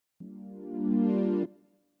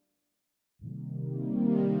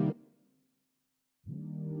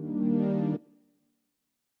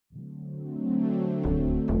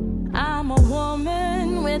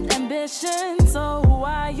definition, so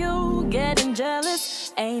why you getting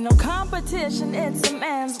jealous? Ain't no competition, it's a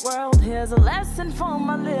man's world. Here's a lesson for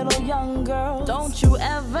my little young girl. Don't you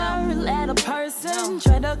ever let a person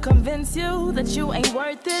try to convince you that you ain't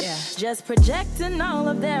worth it. Just projecting all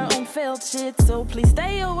of their own failed shit. So please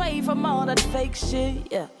stay away from all that fake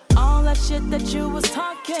shit. All that shit that you was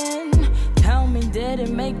talking, tell me, did it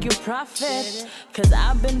make you profit? Cause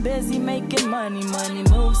I've been busy making money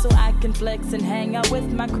move, so I can flex and hang out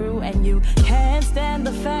with my crew. And you can't stand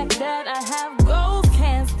the fact that I have goals,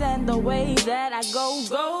 can't stand the way that I go.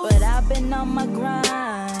 But I've been on my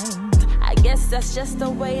grind, I guess that's just the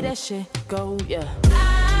way that shit go,